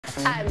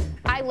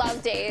I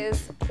love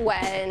days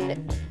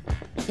when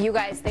you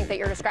guys think that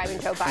you're describing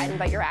Joe Biden,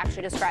 but you're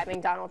actually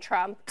describing Donald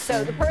Trump.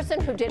 So the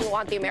person who didn't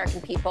want the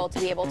American people to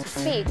be able to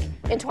speak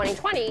in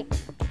 2020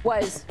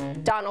 was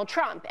Donald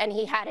Trump, and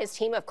he had his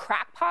team of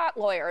crackpot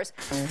lawyers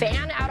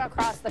fan out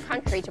across the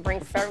country to bring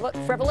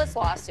frivolous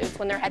lawsuits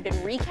when there had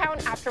been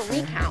recount after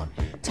recount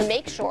to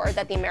make sure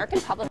that the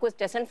American public was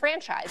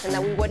disenfranchised and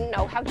that we wouldn't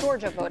know how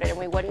Georgia voted and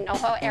we wouldn't know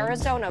how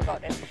Arizona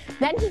voted.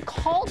 Then he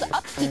called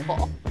up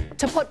people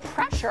to put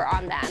pressure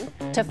on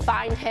them to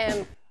find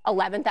him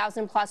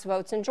 11,000 plus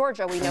votes in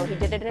Georgia. We know he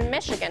did it in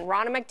Michigan.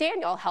 Ronna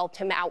McDaniel helped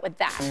him out with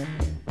that.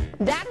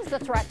 That is the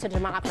threat to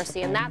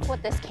democracy, and that's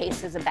what this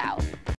case is about.